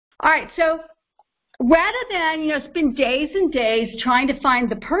All right, so rather than spend days and days trying to find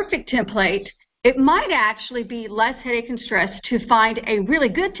the perfect template, it might actually be less headache and stress to find a really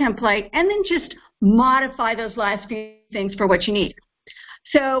good template and then just modify those last few things for what you need.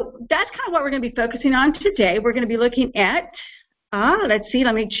 So that's kind of what we're going to be focusing on today. We're going to be looking at, let's see,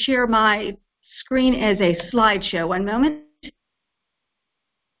 let me share my screen as a slideshow. One moment.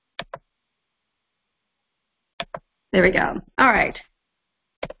 There we go. All right.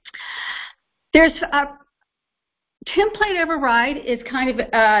 There's a template override is kind of,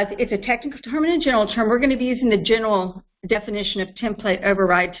 it's a technical term and a general term. We're going to be using the general definition of template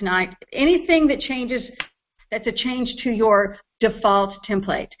override tonight. Anything that changes, that's a change to your default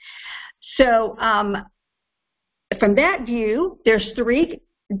template. So from that view, there's three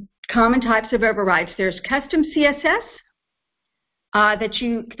common types of overrides. There's custom CSS that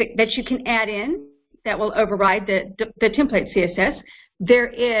you can add in that will override the template CSS. There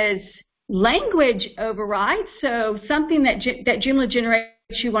is language override, so something that Joomla generates,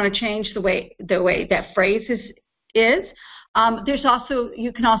 you want to change the way that phrase is. There's also,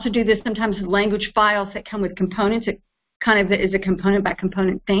 you can also do this sometimes with language files that come with components. It kind of is a component by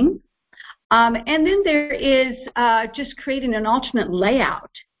component thing. And then there is just creating an alternate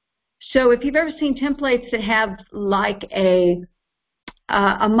layout. So if you've ever seen templates that have like a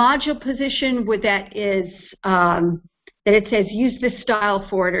module position where that is that it says use this style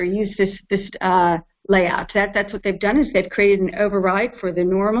for it or use this layout. That's what they've done, is they've created an override for the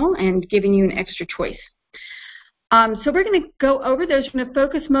normal and giving you an extra choice. So we're going to go over those. We're going to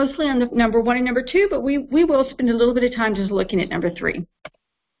focus mostly on the number 1 and number 2, but we will spend a little bit of time just looking at number 3.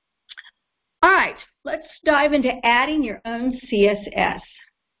 All right, let's dive into adding your own CSS.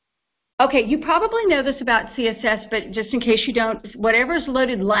 Okay, you probably know this about CSS, but just in case you don't, whatever's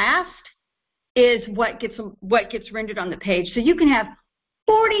loaded last is what gets rendered on the page. So you can have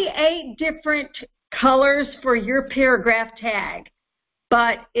 48 different colors for your paragraph tag,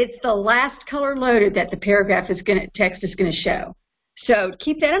 but it's the last color loaded that the paragraph text is going to show. So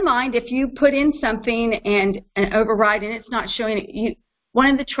keep that in mind. If you put in something and an override and it's not showing it, one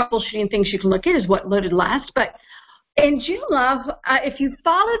of the troubleshooting things you can look at is what loaded last. But in Joomla, if you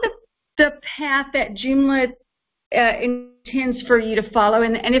follow the path that Joomla intends for you to follow,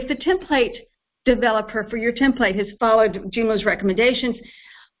 and if the template developer for your template has followed Joomla's recommendations,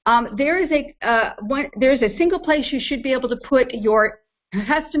 there is a single place you should be able to put your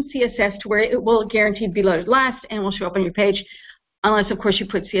custom CSS to where it will guaranteed be loaded last and will show up on your page, unless of course you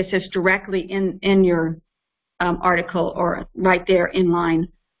put CSS directly in your article or right there in line.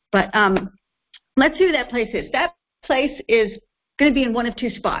 But let's see who that place is. That place is going to be in one of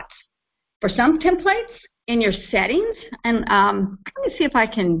 2 spots. For some templates, in your settings, and let me see if I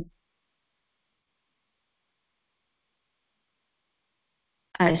can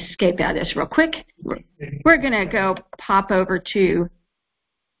escape out of this real quick. We're going to go pop over to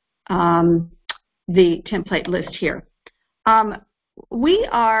the template list here. We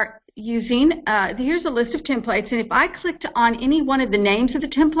are using, here's a list of templates, and if I clicked on any one of the names of the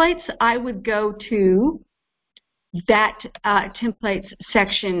templates, I would go to that templates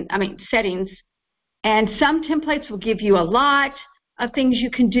section, settings, and some templates will give you a lot of things you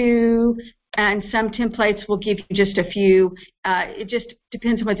can do, and some templates will give you just a few. It just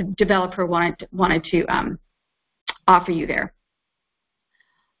depends on what the developer wanted to offer you there.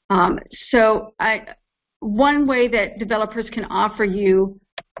 One way that developers can offer you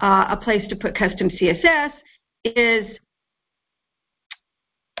a place to put custom CSS is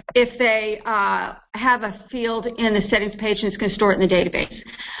if they have a field in the settings page and it's going to store it in the database.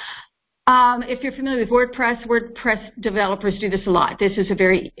 If you're familiar with WordPress developers do this a lot. This is a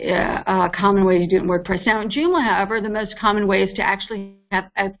very common way to do it in WordPress. Now in Joomla, however, the most common way is to actually have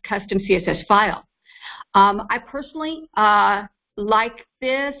a custom CSS file. I personally like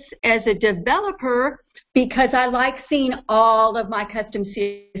this as a developer because I like seeing all of my custom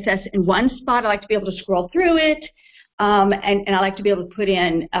CSS in one spot. I like to be able to scroll through it, and I like to be able to put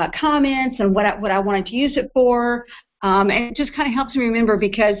in comments and what I wanted to use it for. And it just kind of helps me remember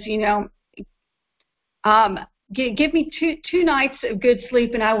because, give me two nights of good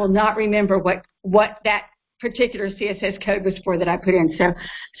sleep and I will not remember what that particular CSS code was for that I put in.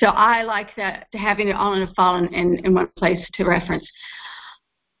 So I like that, having it all in a file in one place to reference.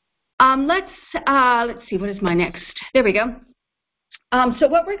 Let's see, what is my next? There we go. So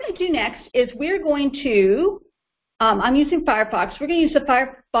what we're going to do next is we're going to, I'm using Firefox. We're going to use the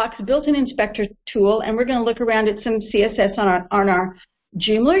Firefox built-in inspector tool, and we're going to look around at some CSS on our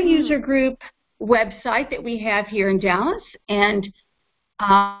Joomla User Group website that we have here in Dallas, and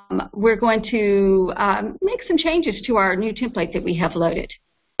we're going to make some changes to our new template that we have loaded.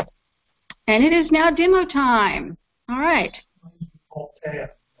 And it is now demo time. All right. Alt-Tab.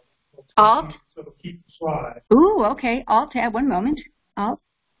 Alt. So it'll keep the slide. Ooh, okay. Alt-Tab, one moment.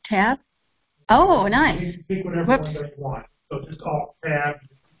 Alt-Tab. Oh, nice. You can pick whatever window you want. So just Alt-Tab.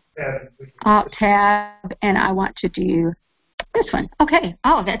 Alt-Tab, and I want to do this one. Okay.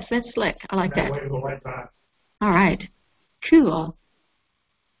 Oh, that's slick. I like that. Way to go right back. All right. Cool.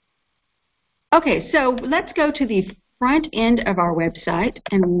 Okay, so let's go to the front end of our website,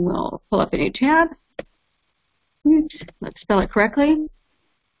 and we'll pull up a new tab. Oops, let's spell it correctly.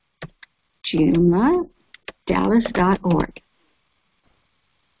 JoomlaDallas.org.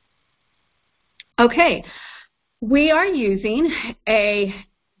 Okay, we are using a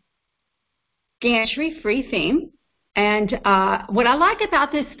gantry-free theme, and what I like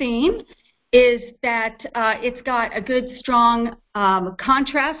about this theme is that it's got a good, strong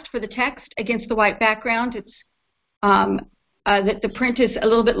contrast for the text against the white background. It's the print is a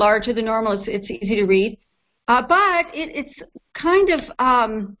little bit larger than normal. It's easy to read, but it's kind of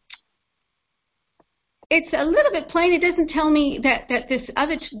it's a little bit plain. It doesn't tell me that this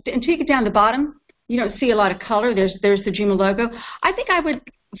other, until you get down the bottom, you don't see a lot of color. There's the Joomla logo. I think I would,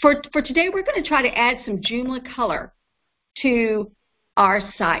 for today, we're going to try to add some Joomla color to our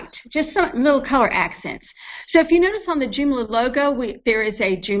site, just some little color accents. So if you notice on the Joomla logo, there is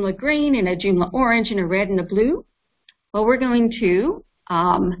a Joomla green and a Joomla orange and a red and a blue. Well, we're going to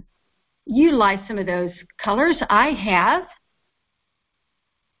utilize some of those colors. I have,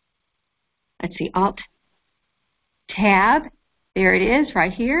 let's see, Alt-Tab, there it is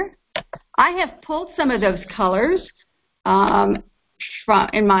right here. I have pulled some of those colors in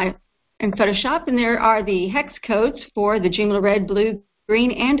Photoshop, and there are the hex codes for the Joomla red, blue,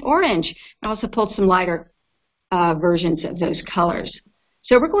 green, and orange. I also pulled some lighter versions of those colors.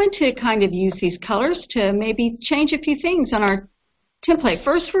 So we're going to kind of use these colors to maybe change a few things on our template.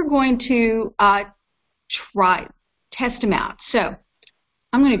 First, we're going to test them out. So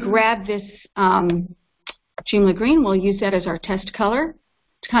I'm going to grab this Joomla green. We'll use that as our test color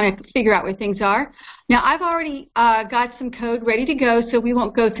to kind of figure out where things are. Now, I've already got some code ready to go, so we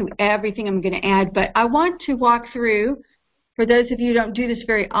won't go through everything I'm going to add, but I want to walk through, for those of you who don't do this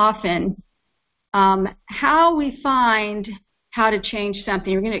very often, how we find how to change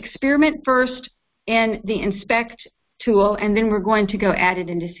something. We're going to experiment first in the inspect tool, and then we're going to go add it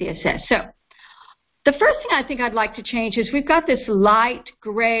into CSS. So the first thing I think I'd like to change is we've got this light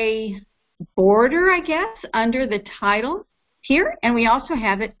gray border, I guess, under the title here, and we also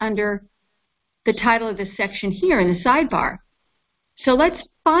have it under the title of this section here in the sidebar. So let's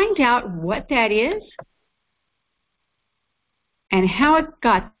find out what that is and how it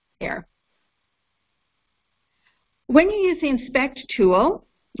got there. When you use the inspect tool,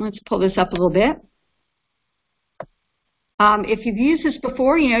 let's pull this up a little bit. If you've used this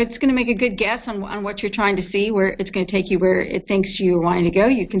before, you know, it's going to make a good guess on what you're trying to see, where it's going to take you where it thinks you're wanting to go.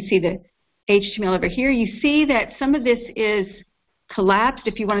 You can see the HTML over here. You see that some of this is collapsed.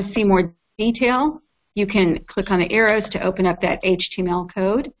 If you want to see more detail, you can click on the arrows to open up that HTML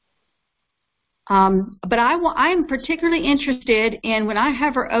code. But I'm particularly interested in when I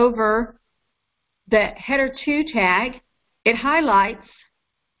hover over the header 2 tag, it highlights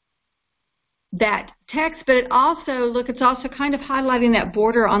that text, but it also, look, it's also kind of highlighting that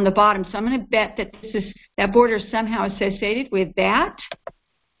border on the bottom. So I'm going to bet that that border is somehow associated with that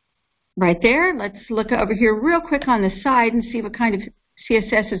right there. Let's look over here real quick on the side and see what kind of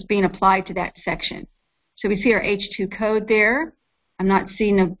CSS is being applied to that section. So we see our H2 code there. I'm not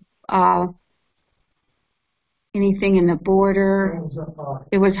seeing anything in the border.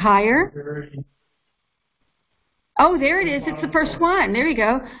 It was higher. Oh, there it is. It's the first one. There you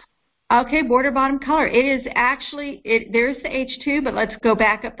go. Okay, border bottom color. It is actually, there's the H2, but let's go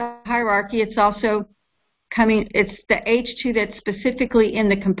back up the hierarchy. It's also coming, it's the H2 that's specifically in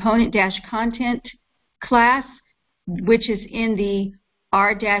the component-content class, which is in the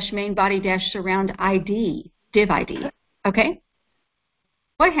r-main-body-surround ID, div ID. Okay?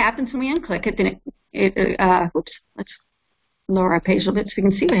 What happens when we unclick it? Then oops, let's lower our page a little bit so we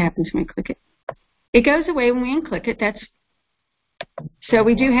can see what happens when we click it. It goes away when we unclick it. So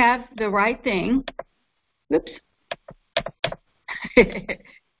we do have the right thing. Whoops.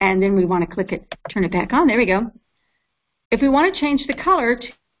 And then we want to click it, turn it back on. There we go. If we want to change the color to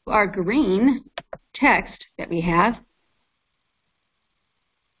our green text that we have,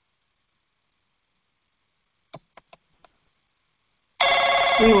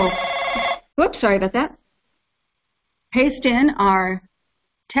 we will, whoops, sorry about that, paste in our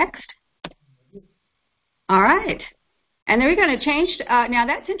text. All right. And then we're going to change, now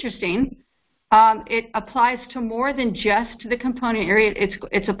that's interesting. It applies to more than just the component area.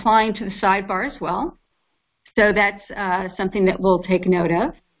 It's applying to the sidebar as well. So that's something that we'll take note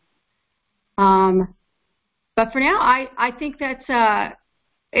of. But for now, I think that's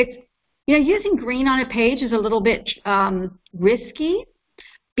using green on a page is a little bit risky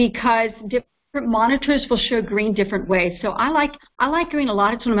because different monitors will show green different ways. So I like green a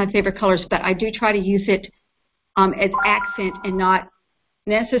lot. It's one of my favorite colors, but I do try to use it as accent and not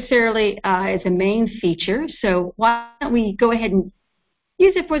necessarily as a main feature. So why don't we go ahead and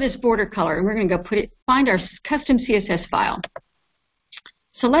use it for this border color, and we're going to go find our custom CSS file.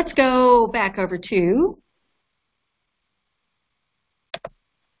 So let's go back over to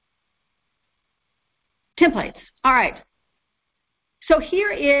templates. All right. So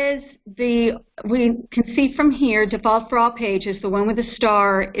here is we can see from here, default for all pages, the one with the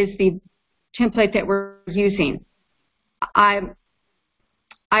star is the template that we're using. I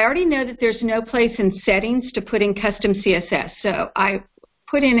already know that there's no place in settings to put in custom CSS. So I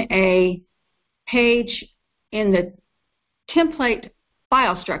put in a page in the template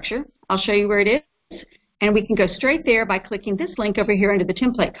file structure. I'll show you where it is. And we can go straight there by clicking this link over here under the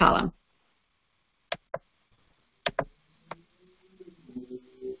template column.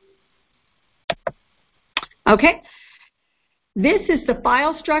 Okay. This is the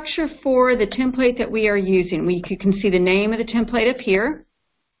file structure for the template that we are using. You can see the name of the template up here.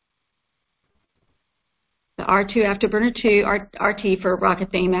 The R2 Afterburner 2, RT for Rocket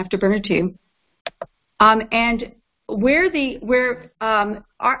Theme Afterburner 2. And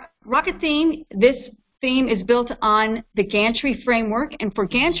Rocket Theme, this theme is built on the Gantry framework. And for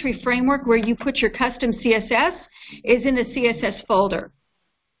Gantry framework, where you put your custom CSS is in the CSS folder.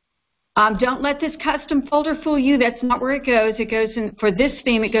 Don't let this custom folder fool you. That's not where it goes. It goes in, for this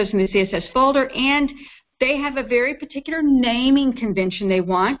theme, it goes in the CSS folder, and they have a very particular naming convention they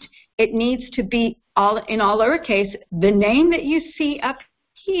want. It needs to be in all lowercase. The name that you see up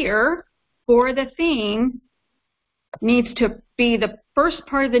here for the theme needs to be the first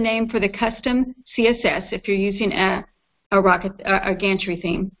part of the name for the custom CSS if you're using a Gantry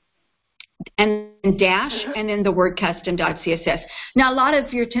theme. And dash, and then the word custom.css. Now, a lot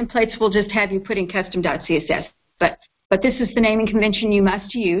of your templates will just have you put in custom.css, but this is the naming convention you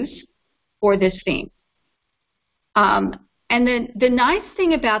must use for this theme. And then the nice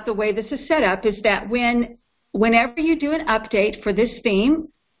thing about the way this is set up is that whenever you do an update for this theme,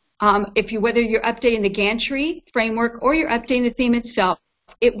 whether you're updating the Gantry framework or you're updating the theme itself,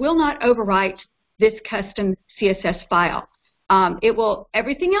 it will not overwrite this custom CSS file.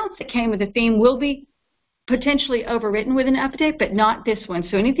 Everything else that came with the theme will be potentially overwritten with an update, but not this one.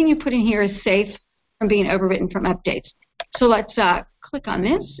 So anything you put in here is safe from being overwritten from updates. So let's click on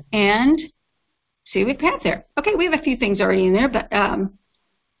this and see what we have there. Okay, we have a few things already in there, but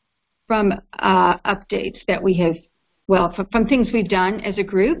from updates that we have, from things we've done as a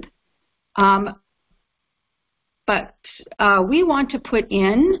group. But we want to put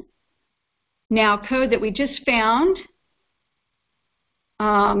in now code that we just found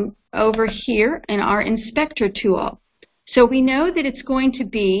over here in our inspector tool. So we know that it's going to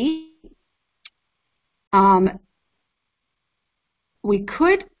be, we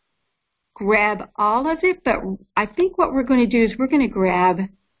could grab all of it, but I think what we're going to do is we're going to grab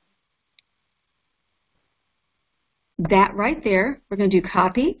that right there. We're going to do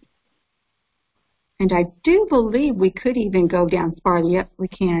copy. And I do believe we could even go down farther. Yep, we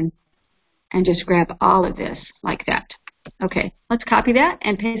can. And just grab all of this like that. Okay, let's copy that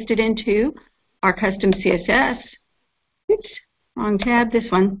and paste it into our custom CSS. Oops, wrong tab, this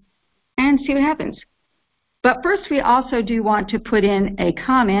one, and see what happens. But first, we also do want to put in a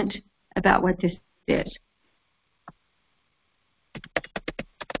comment about what this is.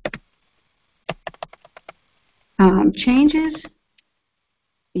 Changes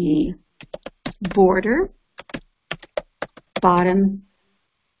the border bottom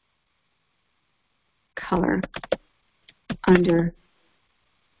color under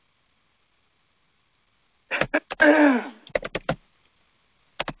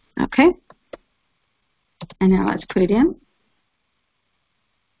okay, and now let's put it in.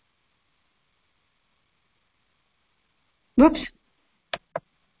 Whoops,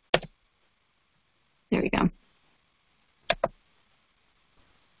 there we go.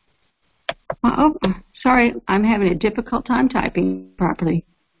 Oh, sorry, I'm having a difficult time typing properly.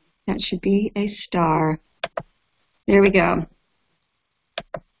 That should be a star. There we go.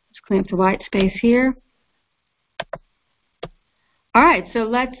 Let's clean up the white space here. All right, so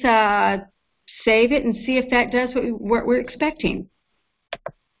let's save it and see if that does what we're expecting.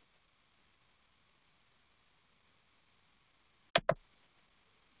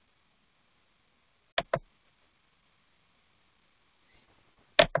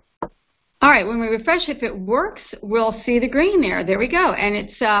 All right, when we refresh, if it works, we'll see the green there. There we go, and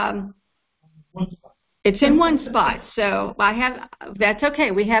it's in one spot. So that's okay.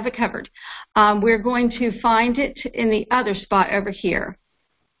 We have it covered. We're going to find it in the other spot over here.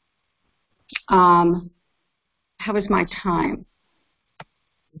 How is my time?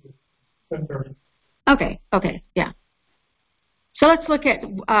 10:30. Okay, yeah. So let's look at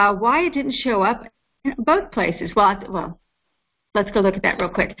why it didn't show up in both places. Well, let's go look at that real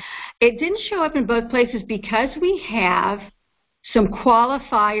quick. It didn't show up in both places because we have some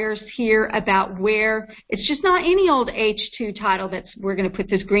qualifiers here about where it's just not any old H2 title we're going to put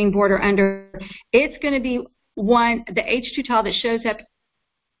this green border under. It's going to be the H2 title that shows up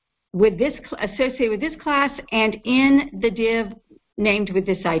with this associated with this class and in the div named with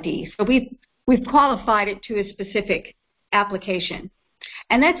this ID. So we've qualified it to a specific application,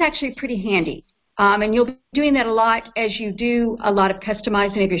 and that's actually pretty handy. And you'll be doing that a lot as you do a lot of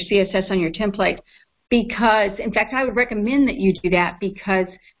customizing of your CSS on your template, because, in fact, I would recommend that you do that, because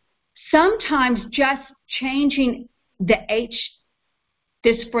sometimes just changing this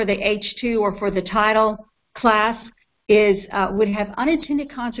for the H2 or for the title class would have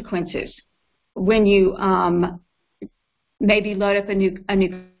unintended consequences when you maybe load up a new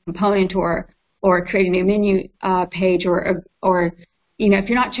component or create a new menu page, or if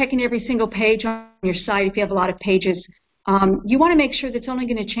you're not checking every single page on your site, if you have a lot of pages, you want to make sure that's only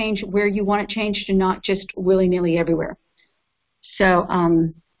going to change where you want it changed and not just willy-nilly everywhere. So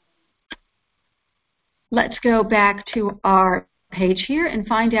let's go back to our page here and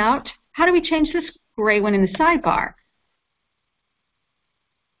find out, how do we change this gray one in the sidebar?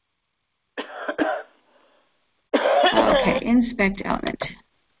 Okay, inspect element.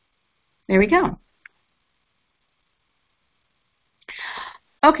 There we go.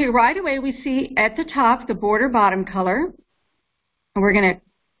 Okay, right away we see at the top the border bottom color. And we're going to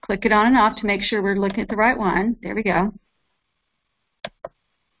click it on and off to make sure we're looking at the right one. There we go.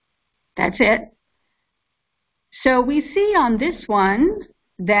 That's it. So we see on this one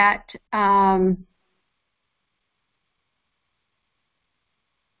that I'm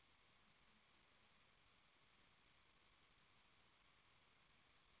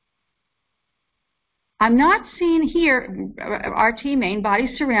not seeing here RT main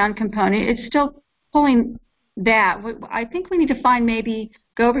body surround component. It's still pulling that. I think we need to find, maybe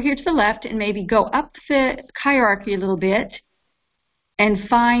go over here to the left and maybe go up the hierarchy a little bit and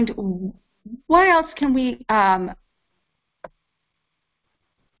find what else can we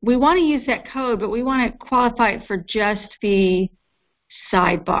want to use that code, but we want to qualify it for just the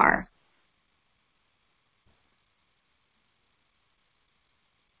sidebar.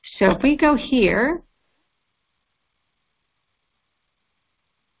 So if we go here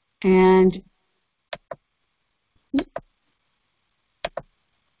and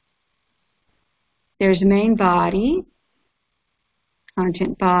there's main body,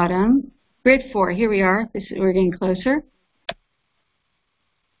 content bottom, grid 4. Here we are. We're getting closer.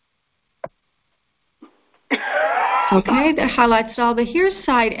 Okay, that highlights all the. Here's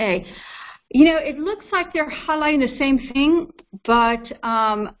side A. It looks like they're highlighting the same thing, but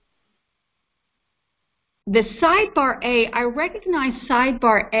the sidebar A, I recognize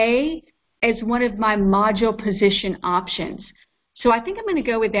sidebar A as one of my module position options. So I think I'm going to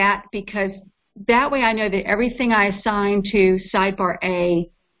go with that, because that way I know that everything I assign to sidebar A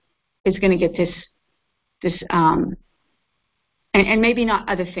is going to get this and maybe not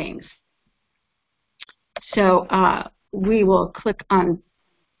other things. So we will click on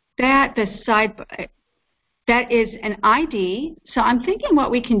that. The sidebar, that is an ID. So I'm thinking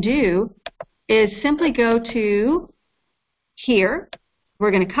what we can do is simply go to here.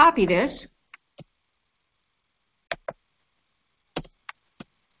 We're going to copy this.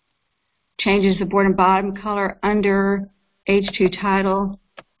 Changes the border and bottom color under H2 title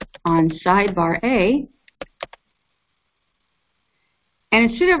on sidebar A. And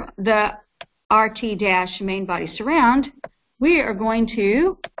instead of the RT dash main body surround, we are going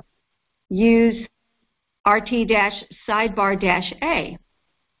to use RT dash sidebar dash A.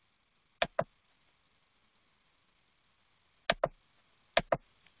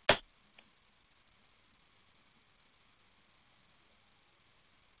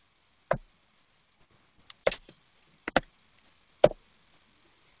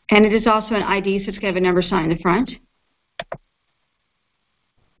 And it is also an ID, so it's going to have a number sign in the front.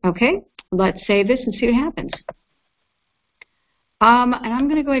 Okay, let's save this and see what happens. And I'm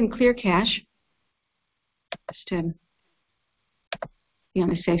going to go ahead and clear cache, just to be on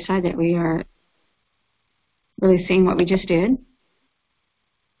the safe side that we are really seeing what we just did.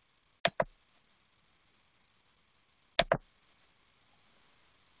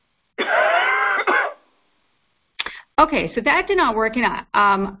 Okay, so that did not work, and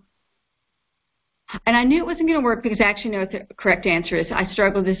I knew it wasn't going to work because I actually know what the correct answer is. I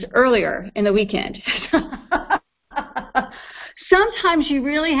struggled this earlier in the weekend. Sometimes you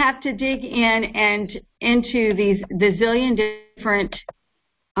really have to dig in and into the zillion different,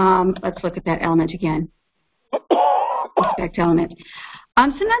 let's look at that element again, expect element.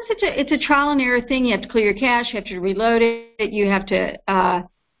 Sometimes it's a trial and error thing. You have to clear your cache, you have to reload it, you have to,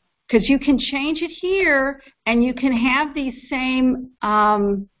 because you can change it here and you can have these same,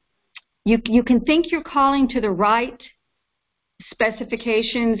 you can think you're calling to the right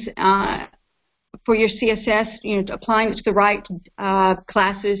specifications for your CSS, applying it to the right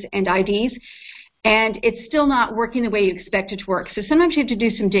classes and IDs, and it's still not working the way you expect it to work. So sometimes you have to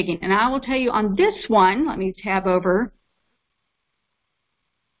do some digging. And I will tell you on this one, let me tab over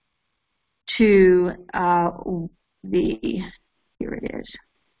to here it is.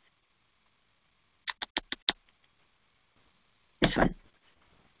 This one.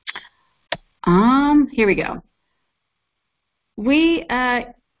 Here we go.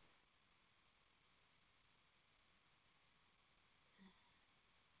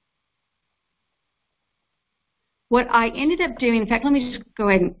 What I ended up doing, in fact, let me just go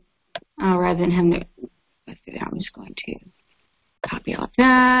ahead and, rather than having to, I'm just going to copy all of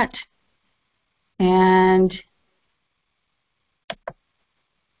that. And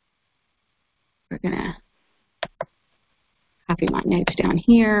we're going to copy my notes down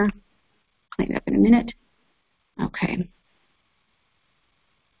here. Clean it up in a minute. Okay.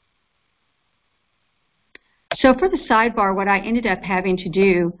 So for the sidebar, what I ended up having to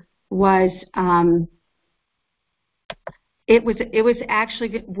do was it was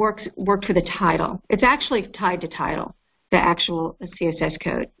actually worked for the title. It's actually tied to title, the actual CSS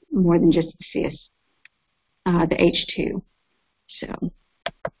code, more than just the H2. So,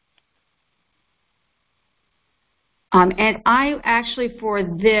 and I actually for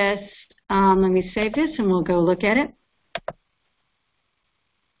this, let me save this and we'll go look at it.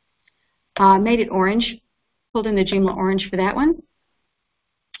 Made it orange. Pulled in the Joomla orange for that one.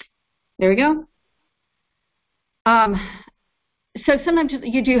 There we go. So sometimes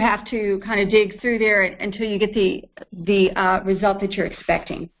you do have to kind of dig through there until you get the result that you're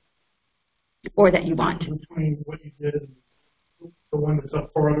expecting or that you want. Between what you did and the one that's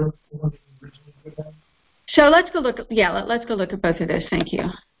up farther, the one that you originally put down. So let's go look. Yeah, let's go look at both of those. Thank you.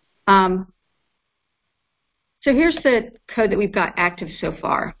 So here's the code that we've got active so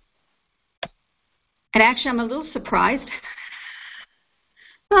far. And actually, I'm a little surprised.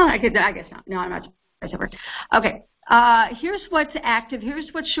 Well, I guess not. No, I'm not surprised. Okay. Here's what's active.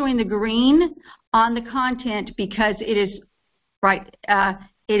 Here's what's showing the green on the content because it is it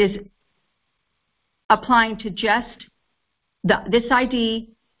is applying to just this ID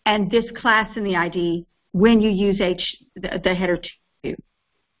and this class in the ID when you use the header 2.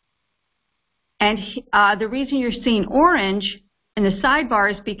 And the reason you're seeing orange in the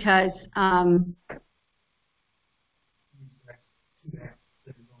sidebar is because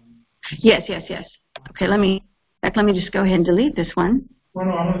yes. Okay, let me just go ahead and delete this one. Well,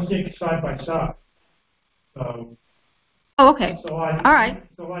 no, I want to take side by side. So. Oh, okay. So all right.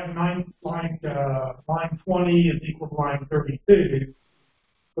 So line 20 is equal to line 32.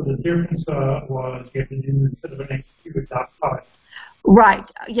 So the difference was you have to use instead of an H2 dot type. Right.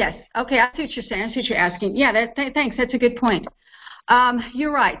 Yes. Okay. I see what you're saying. I see what you're asking. Yeah. Thanks. That's a good point.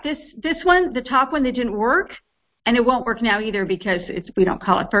 You're right. This one, the top one, that didn't work, and it won't work now either because we don't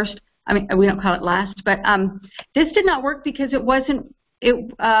call it first. I mean, we don't call it last. But this did not work because it wasn't.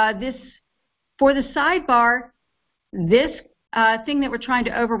 This for the sidebar. This thing that we're trying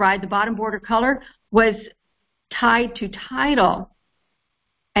to override, the bottom border color, was tied to title,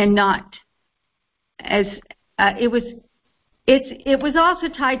 and not as it was. It was also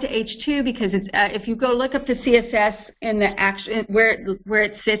tied to H2 because it's, if you go look up the CSS in the action where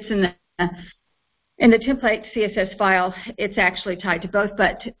it sits in the template CSS file, it's actually tied to both.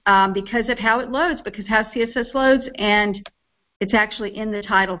 But because of how it loads, because how CSS loads, and it's actually in the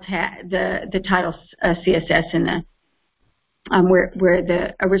title tag, the title CSS in the where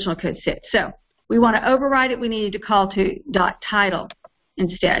the original code sits. So we want to override it. We needed to call to .title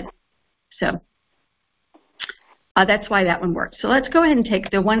instead. So. That's why that one worked. So let's go ahead and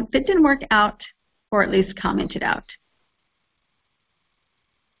take the one that didn't work out, or at least comment it out.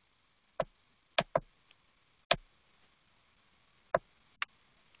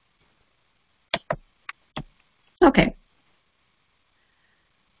 Okay.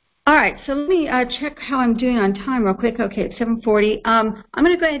 All right, so let me check how I'm doing on time real quick. Okay, it's 7:40. I'm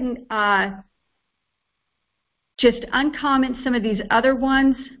going to go ahead and just uncomment some of these other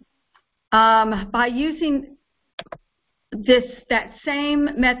ones by using that same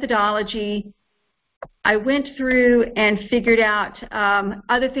methodology, I went through and figured out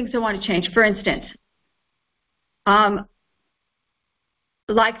other things I want to change. For instance,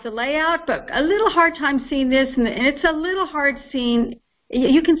 like the layout, but a little hard time seeing this, and it's a little hard seeing.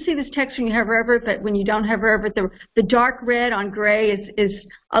 You can see this text when you hover over it, but when you don't hover over it, the dark red on gray is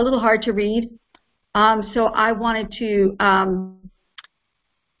a little hard to read. So I wanted to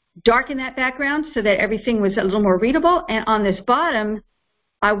darken that background so that everything was a little more readable. And on this bottom,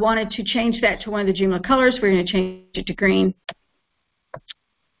 I wanted to change that to one of the Joomla colors. We're going to change it to green.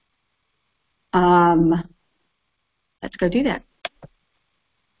 Let's go do that.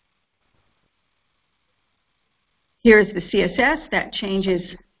 Here's the CSS that changes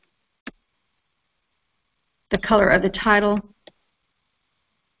the color of the title.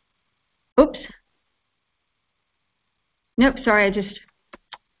 Oops. Nope, sorry, I just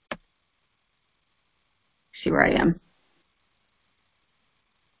see where I am.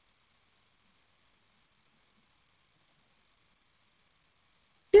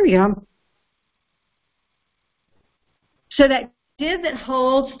 Here we go. So that div that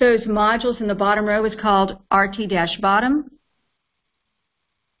holds those modules in the bottom row is called RT-bottom.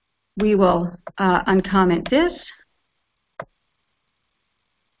 We will uncomment this.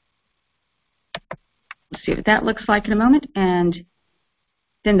 Let's see what that looks like in a moment. And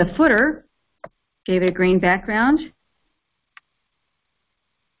then the footer, gave it a green background.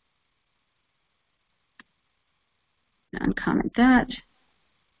 Uncomment that.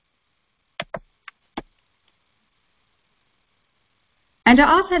 And I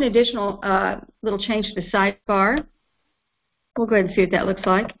also had an additional little change to the sidebar. We'll go ahead and see what that looks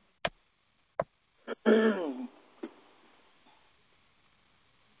like. All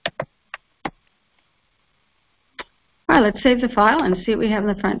right, let's save the file and see what we have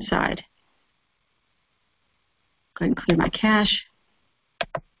on the front side. Go ahead and clear my cache.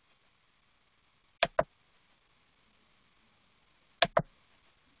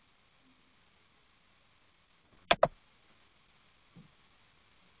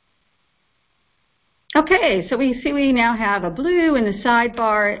 Okay, so we see we now have a blue in the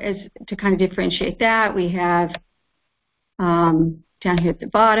sidebar as to kind of differentiate that. We have down here at the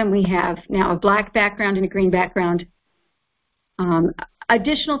bottom, we have now a black background and a green background.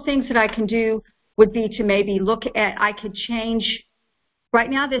 Additional things that I can do would be to maybe look at, I could change, right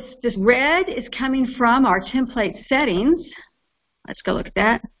now this red is coming from our template settings. Let's go look at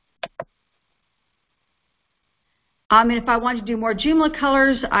that. And if I wanted to do more Joomla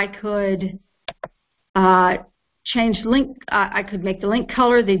colors, I could change link, I could make the link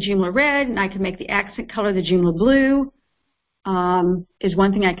color the Joomla red, and I could make the accent color the Joomla blue, is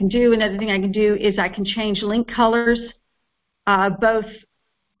one thing I can do. Another thing I can do is I can change link colors, both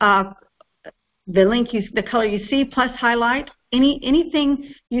the color you see plus highlight,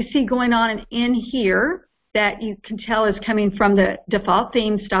 anything you see going on in here that you can tell is coming from the default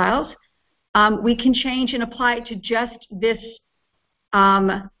theme styles, we can change and apply it to just this,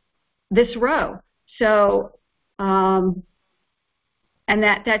 this row. So, and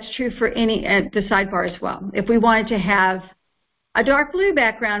that's true for any the sidebar as well. If we wanted to have a dark blue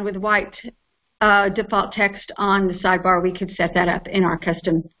background with white default text on the sidebar, we could set that up in our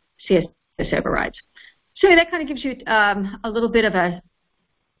custom CSS overrides. So that kind of gives you a little bit of a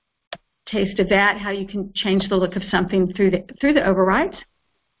taste of that, how you can change the look of something through the overrides.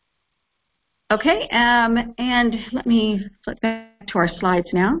 Okay, and let me flip back to our slides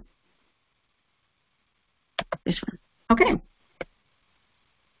now. This one. Okay.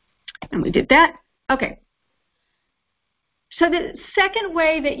 And we did that. Okay. So the second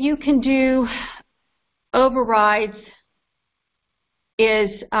way that you can do overrides is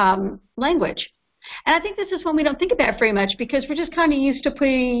language. And I think this is one we don't think about very much because we're just kind of used to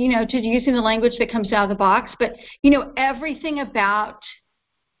putting, to using the language that comes out of the box. But, everything about,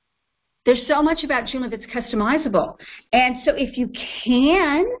 there's so much about Joomla that's customizable. And so if you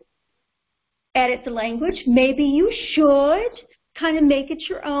can edit the language, maybe you should kind of make it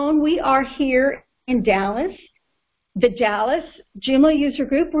your own. We are here in Dallas, the Dallas Joomla User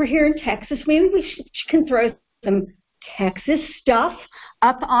Group. We're here in Texas. Maybe we can throw some Texas stuff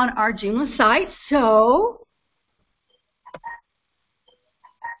up on our Joomla site. So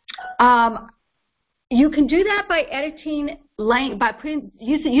you can do that by editing,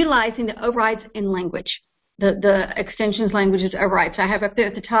 utilizing the overrides in language, the extensions, languages, overrides. I have up there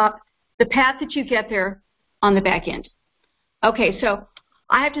at the top the path that you get there on the back end. Okay, so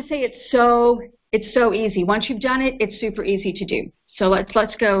I have to say it's so easy. Once you've done it, it's super easy to do. So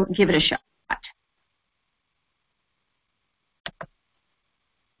let's go give it a shot.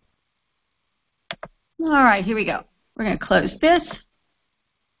 All right, here we go. We're going to close this,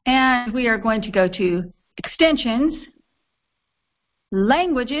 and we are going to go to Extensions,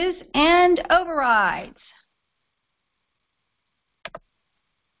 Languages, and Overrides.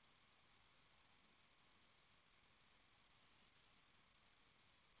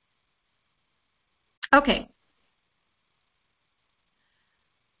 Okay.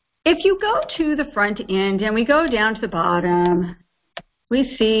 If you go to the front end and we go down to the bottom,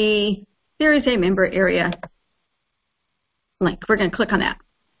 we see there is a member area link. We're going to click on that.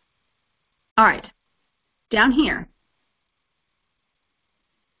 All right. Down here,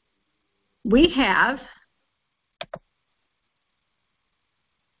 we have,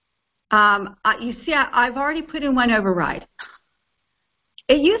 you see I've already put in one override.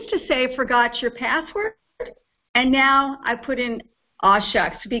 It used to say forgot your password, and now I put in aw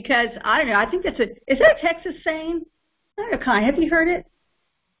shucks, because I don't know, I think that's is that a Texas saying? I don't know, Connie, have you heard it?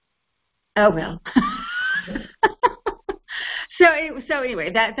 Oh, well. So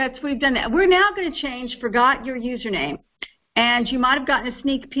anyway, we've done that. We're now going to change forgot your username. And you might have gotten a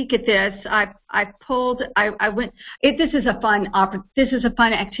sneak peek at this. This is a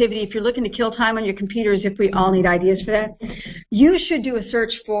fun activity. If you're looking to kill time on your computers, if we all need ideas for that, you should do a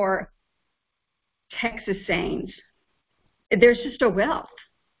search for Texas sayings. There's just a wealth,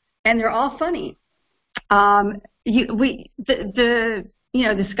 and they're all funny. The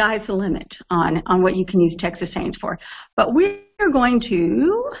sky's the limit on what you can use Texas sayings for. But we're going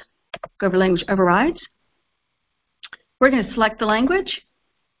to go over language overrides. We're going to select the language,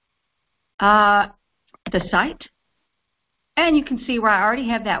 the site, and you can see where I already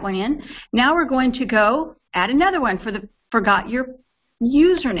have that one in. Now we're going to go add another one for the forgot your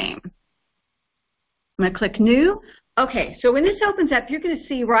username. I'm going to click New. Okay, so when this opens up, you're going to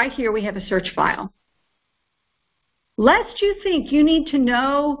see right here we have a search file. Lest you think you need to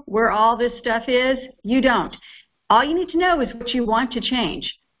know where all this stuff is, you don't. All you need to know is what you want to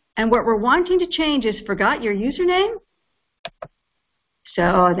change. And what we're wanting to change is forgot your username.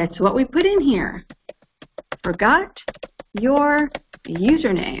 So that's what we put in here. Forgot your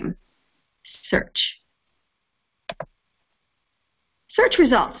username. Search. Search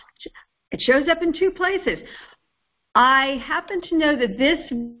results. It shows up in two places. I happen to know that this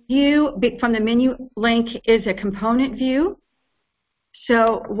view from the menu link is a component view.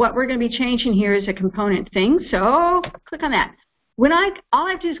 So what we're going to be changing here is a component thing. So click on that. When all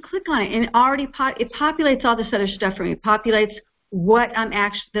I have to do is click on it, and it populates all this other stuff for me. It populates what I'm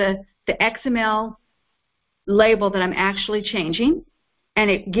actually, the XML label that I'm actually changing, and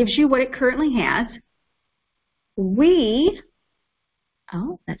it gives you what it currently has.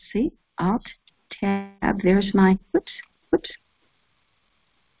 Let's see, Alt Tab, there's my, whoops.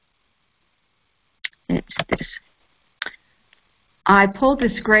 It's this. I pulled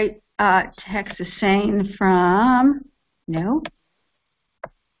this great Texas saying from, no,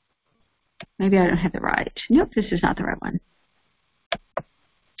 maybe I don't have the right. Nope, this is not the right one.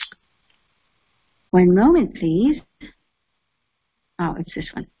 One moment, please. Oh, it's this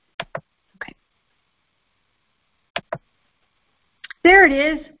one. Okay. There it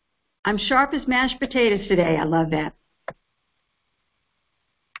is. I'm sharp as mashed potatoes today. I love that.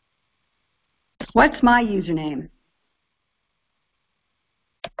 What's my username?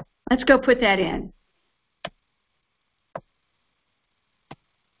 Let's go put that in.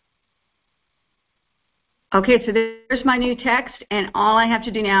 Okay, so there's my new text, and all I have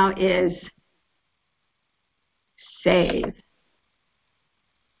to do now is save.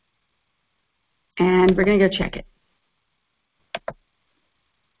 And we're going to go check it.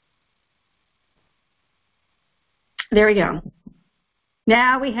 There we go.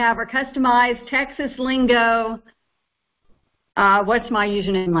 Now we have our customized Texas lingo, what's my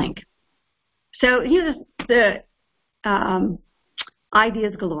username link. So here's the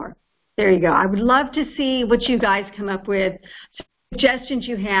ideas galore. There you go. I would love to see what you guys come up with, suggestions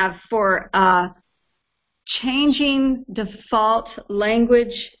you have for changing default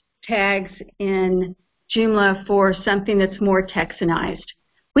language tags in Joomla for something that's more Texanized.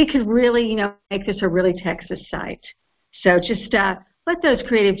 We could really, make this a really Texas site. So just let those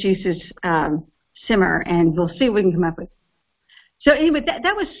creative juices simmer, and we'll see what we can come up with. So anyway,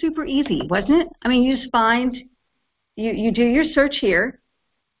 that was super easy, wasn't it? I mean, you just find, you do your search here.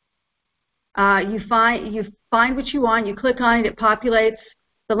 You find what you want. You click on it. It populates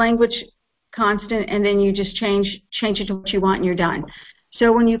the language constant, and then you just change it to what you want, and you're done.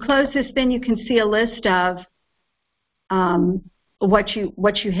 So when you close this, then you can see a list of what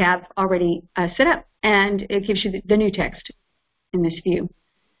you have already set up, and it gives you the new text in this view.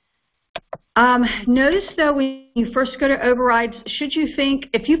 Notice though, when you first go to overrides, should you think,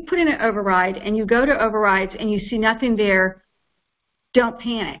 if you put in an override and you go to overrides and you see nothing there, don't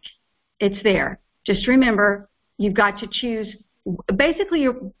panic. It's there. Just remember, you've got to choose. Basically,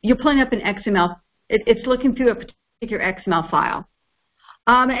 you're pulling up an XML. It's looking through a particular XML file.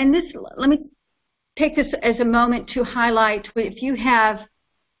 And this, let me take this as a moment to highlight, if you have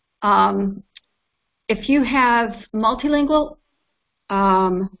multilingual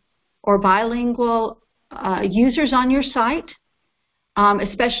or bilingual users on your site,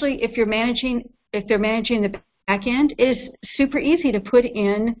 especially if they're managing the back end, it is super easy to put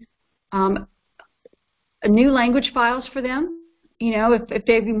in new language files for them. You know, if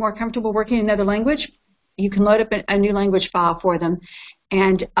they'd be more comfortable working in another language, you can load up a new language file for them,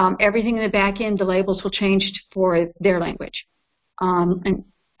 and everything in the back end, the labels will change for their language. And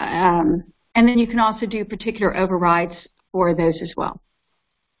then you can also do particular overrides for those as well.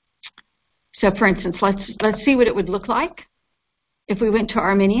 So, for instance, let's see what it would look like if we went to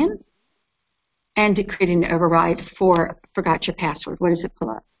Armenian and created an override for forgot your password. What does it pull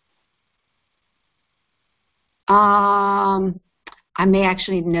up? I may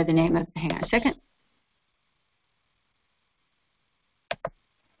actually need to know the name of it. Hang on a second.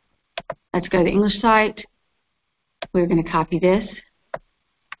 Let's go to the English site. We're going to copy this.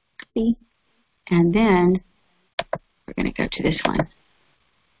 Copy. And then we're going to go to this one.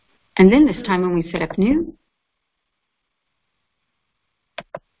 And then this time when we set up new,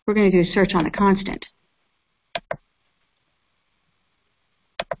 we're going to do a search on a constant.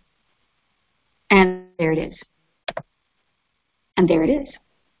 And there it is. And there it is.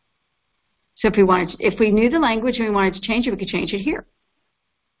 So if we knew the language and we wanted to change it, we could change it here.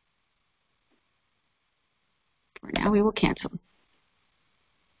 For now, we will cancel.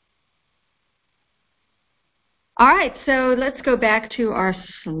 All right, so let's go back to our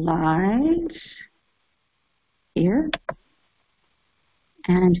slides here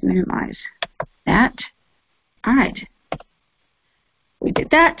and minimize that. All right, we did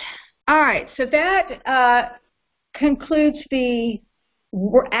that. All right, so that concludes the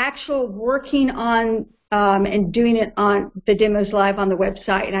actual working on and doing it on the demos live on the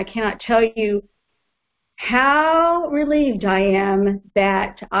website, and I cannot tell you how relieved I am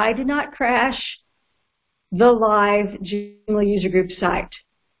that I did not crash the live Joomla User Group site.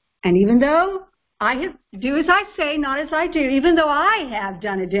 And even though I do as I say, not as I do, even though I have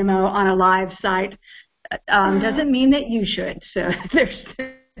done a demo on a live site, doesn't mean that you should. So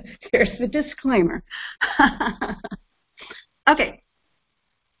there's the disclaimer. Okay.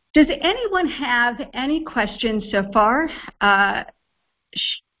 Does anyone have any questions so far?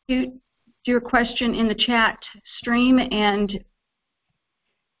 Shoot your question in the chat stream, and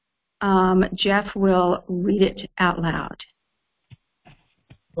Jeff will read it out loud.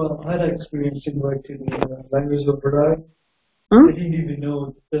 Well, I had experience in writing language override. I didn't even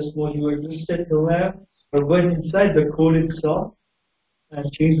know this module existed till now. I went inside the code itself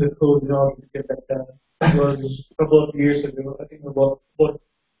and changed the code in order to get that done. It was a couple of years ago, I think about a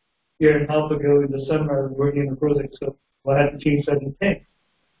year and a half ago in the summer, I was working on a project, so I had to change certain things.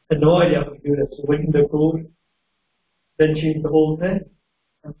 I had no idea how to do that, so went in the code, then changed the whole thing.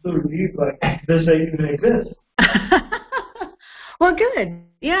 I'm so relieved, like, this even exists. Well, good.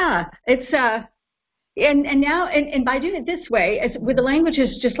 Yeah, it's and now by doing it this way, as with the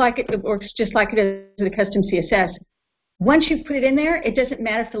languages, just like it works, just like it is with the custom CSS. Once you put it in there, it doesn't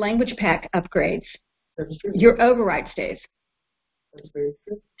matter if the language pack upgrades. That's true. Your override stays. That's very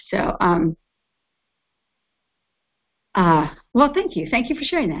true. So, well, thank you. Thank you for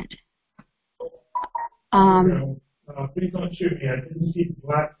sharing that. Please don't shoot me. I didn't see the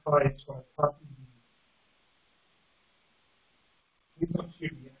black pipe, so I copied the. Please don't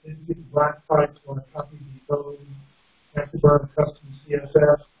shoot me. I didn't see the black pipe, so I copied the code. I have to run custom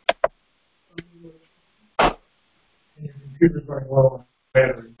CSS. And your computer's running low on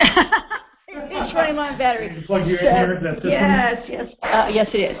battery. It's running on battery. You plug your in here, that's yes, yes,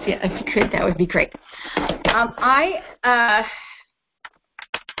 it is. Yeah, if you could, that would be great.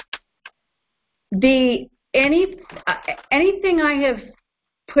 Anything I have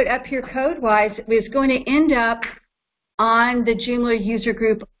put up here code-wise is going to end up on the Joomla User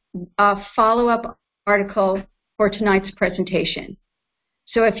Group follow-up article for tonight's presentation.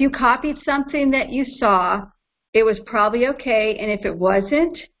 So if you copied something that you saw, it was probably okay, and if it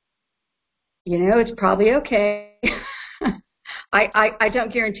wasn't, you know, it's probably okay. I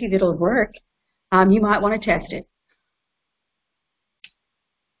don't guarantee that it'll work. You might want to test it.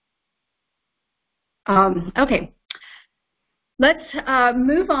 Okay. Let's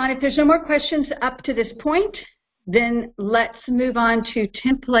move on. If there's no more questions up to this point, then let's move on to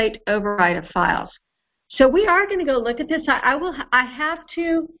template override of files. So we are going to go look at this. I have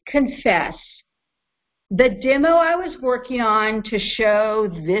to confess, the demo I was working on to show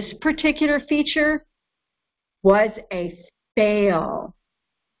this particular feature was a fail.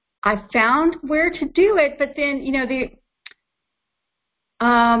 I found where to do it, but then, you know,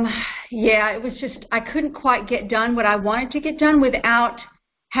 yeah, it was just, I couldn't quite get done what I wanted to get done without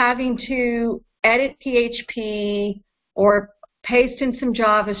having to edit PHP or paste in some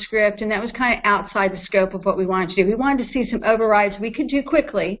JavaScript, and that was kind of outside the scope of what we wanted to do. We wanted to see some overrides we could do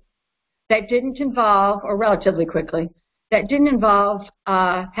quickly that didn't involve, or relatively quickly, that didn't involve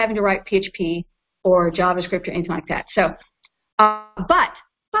having to write PHP or JavaScript or anything like that. So, but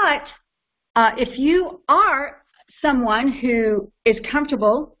if you are someone who is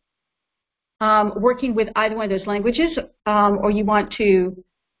comfortable working with either one of those languages, or you want to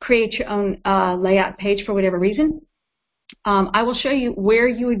create your own layout page for whatever reason, I will show you where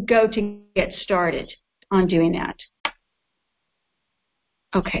you would go to get started on doing that.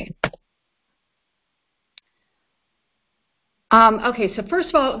 Okay. Okay, so first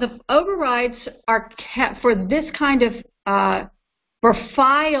of all, the overrides are kept for this kind of, for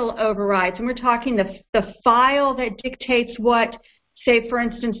file overrides, and we're talking the file that dictates what, say, for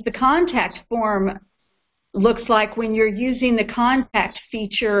instance, the contact form looks like when you're using the contact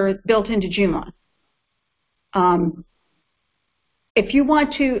feature built into Joomla. If you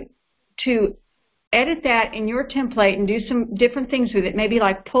want to edit that in your template and do some different things with it, maybe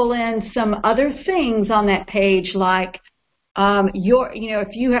like pull in some other things on that page, like if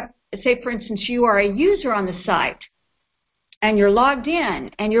you have, say, for instance, you are a user on the site and you're logged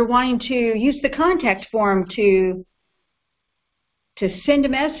in and you're wanting to use the contact form to send a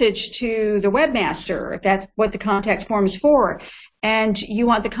message to the webmaster, if that's what the contact form is for, and you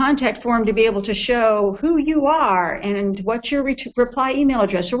want the contact form to be able to show who you are and what's your reply email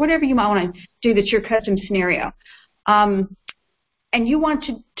address or whatever you might want to do that's your custom scenario. And you want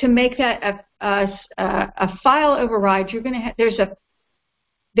to make that a file override. You're going to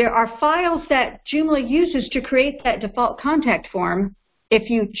there are files that Joomla uses to create that default contact form if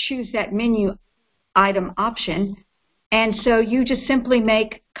you choose that menu item option. And so you just simply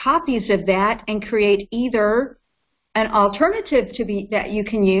make copies of that and create either an alternative that you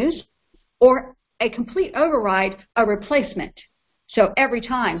can use or a complete override, a replacement. So every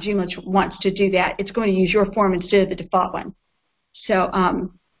time Joomla wants to do that, it's going to use your form instead of the default one. So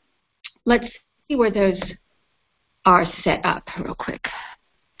let's see where those are set up real quick.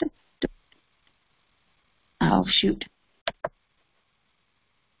 Oh, shoot.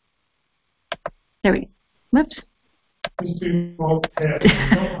 There we go. Whoops. Don't hold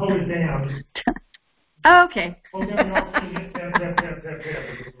it down. Okay. Hold down,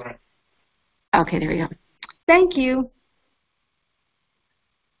 Okay, there we go. Thank you.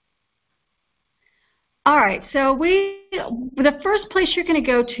 All right, so the first place you're going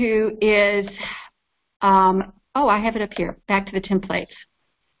to go to is, oh, I have it up here, back to the templates.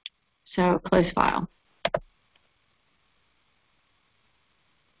 So close file.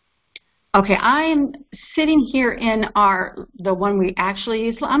 Okay, I am sitting here in the one we actually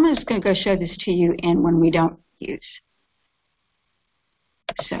use. I'm just going to go show this to you in one we don't use.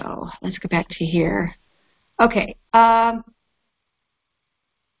 So let's go back to here. Okay, Grunge.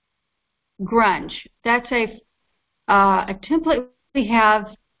 That's a template we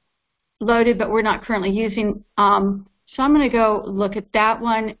have loaded, but we're not currently using. So I'm going to go look at that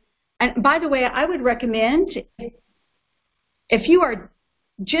one. And by the way, I would recommend, if you are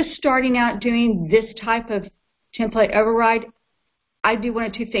just starting out doing this type of template override, I do one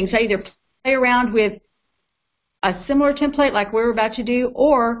of two things. I either play around with a similar template like we're about to do,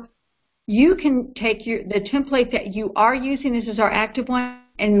 or you can take the template that you are using, this is our active one,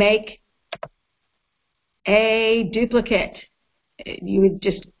 and make a duplicate. You would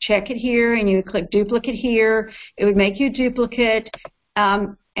just check it here and you would click duplicate here. It would make you a duplicate.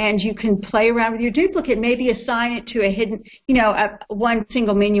 And you can play around with your duplicate, maybe assign it to a hidden, one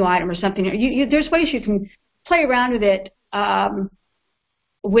single menu item or something. There's ways you can play around with it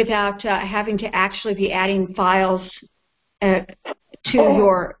without having to actually be adding files to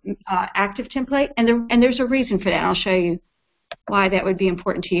your active template. And there's a reason for that. I'll show you why that would be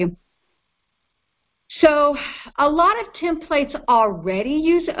important to you. So a lot of templates already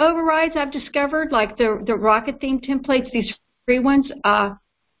use overrides, I've discovered, like the Rocket theme templates, these free ones.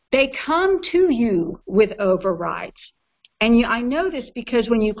 They come to you with overrides. And I know this because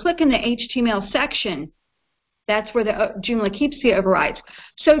when you click in the HTML section, That's where the Joomla keeps the overrides.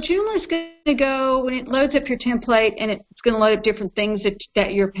 So Joomla is going to go, when it loads up your template and it's going to load up different things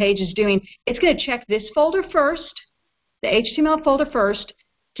that your page is doing, it's going to check this folder first, the HTML folder first,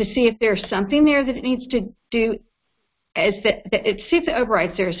 to see if there's something there that it needs to do, see if the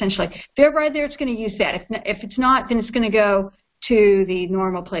override's there, essentially. If the override there, it's going to use that. If it's not, then it's going to go to the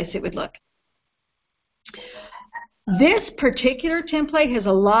normal place it would look. This particular template has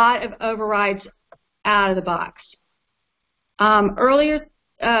a lot of overrides out of the box. Earlier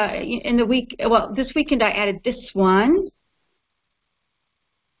in the week, well, this weekend I added this one,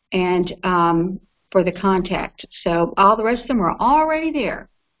 and for the contact. So all the rest of them are already there.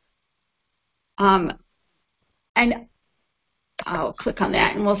 And I'll click on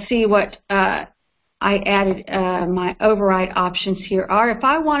that, and we'll see what I added. My override options here are, if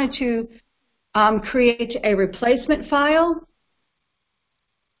I wanted to create a replacement file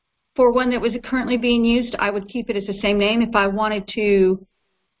for one that was currently being used, I would keep it as the same name. If I wanted to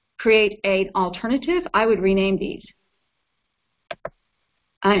create an alternative, I would rename these.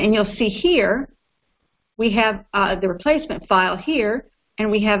 And you'll see here, we have the replacement file here,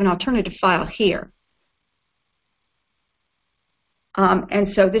 and we have an alternative file here. And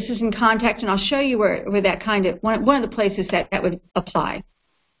so this is in contact, and I'll show you where that kind of, one of the places that would apply.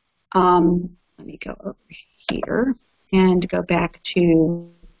 Let me go over here and go back to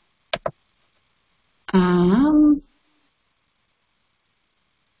I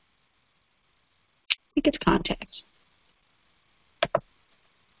think it's contacts.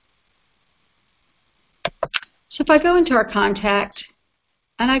 So if I go into our contact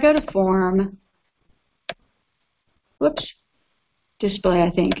and I go to form, whoops, display,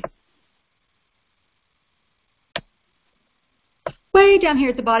 I think. Way down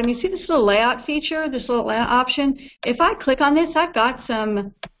here at the bottom, you see this little layout feature, this little layout option. If I click on this, I've got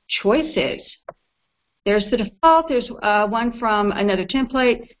some choices. There's the default, there's one from another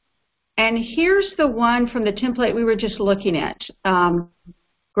template, and here's the one from the template we were just looking at,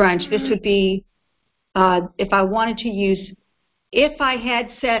 Grunge. This would be, if I wanted to use, if I had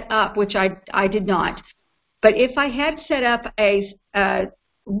set up, which I did not, but if I had set up a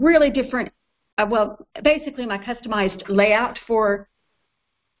really different, well, basically my customized layout for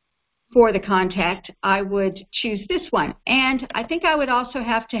the contact, I would choose this one. And I think I would also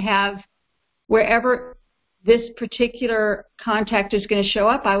have to have, wherever this particular contact is going to show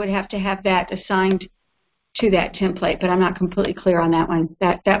up, I would have to have that assigned to that template, but I'm not completely clear on that one.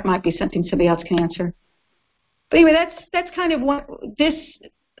 That might be something somebody else can answer. But anyway, that's kind of what this,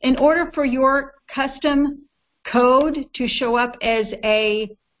 in order for your custom code to show up as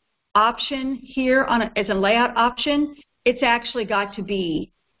a option here as a layout option, it's actually got to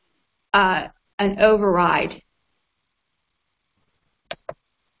be an override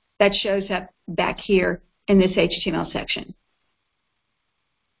that shows up back here in this HTML section.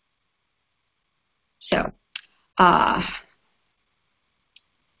 So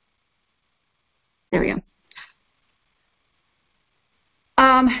there we go.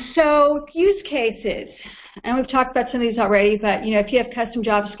 So use cases, and we've talked about some of these already, but you know, if you have custom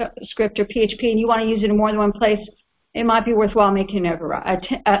JavaScript or PHP and you want to use it in more than one place, it might be worthwhile making an override,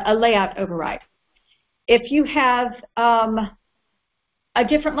 a layout override. If you have a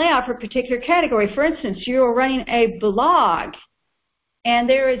different layout for a particular category, for instance, you're running a blog, and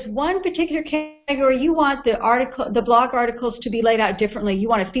there is one particular category you want the blog articles to be laid out differently. You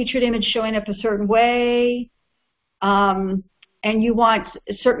want a featured image showing up a certain way, and you want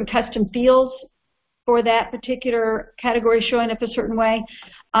certain custom fields for that particular category showing up a certain way,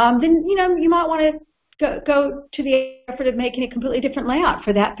 then you know, you might want to go to the effort of making a completely different layout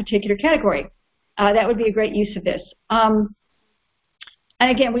for that particular category. That would be a great use of this. And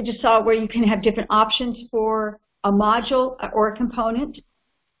again, we just saw where you can have different options for a module or a component.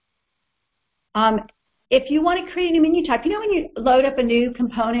 If you want to create a menu type, you know when you load up a new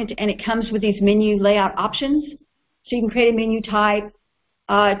component and it comes with these menu layout options? So you can create a menu type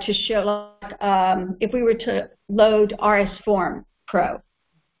to show, like, if we were to load RS Form Pro,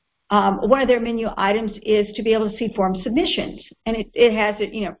 one of their menu items is to be able to see form submissions. And it has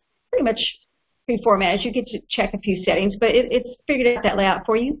it, you know, pretty much pre-formatted. You get to check a few settings, but it's figured out that layout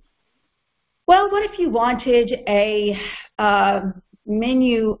for you. Well, what if you wanted a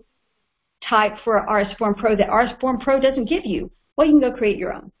menu type for RS Form Pro that RS Form Pro doesn't give you? Well, you can go create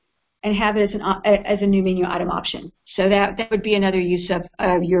your own and have it as a new menu item option. So that would be another use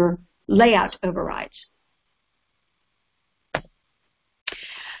of your layout overrides.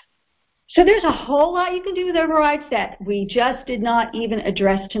 So there's a whole lot you can do with overrides that we just did not even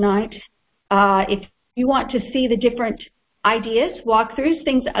address tonight. If you want to see the different ideas, walkthroughs,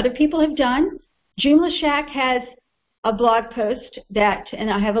 things that other people have done, Joomla Shack has a blog post that, and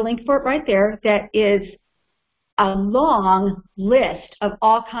I have a link for it right there, that is a long list of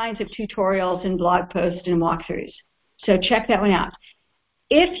all kinds of tutorials and blog posts and walkthroughs. So check that one out.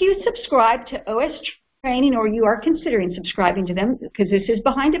 If you subscribe to OS Training, or you are considering subscribing to them, because this is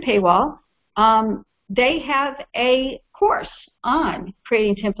behind a paywall, they have a course on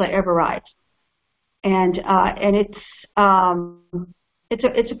creating template overrides, and it's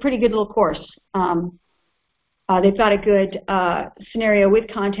a pretty good little course. They've got a good scenario with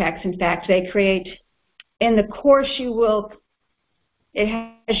contacts. In fact, they create in the course it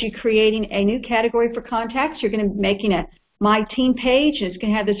has you creating a new category for contacts. You're going to be making a My Team page, and it's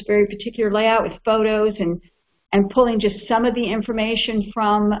going to have this very particular layout with photos and pulling just some of the information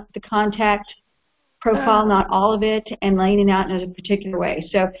from the contact profile, not all of it, and laying it out in a particular way.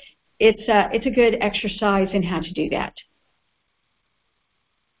 So it's a good exercise in how to do that.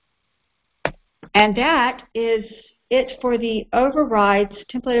 And that is it for the overrides,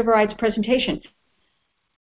 template overrides presentation.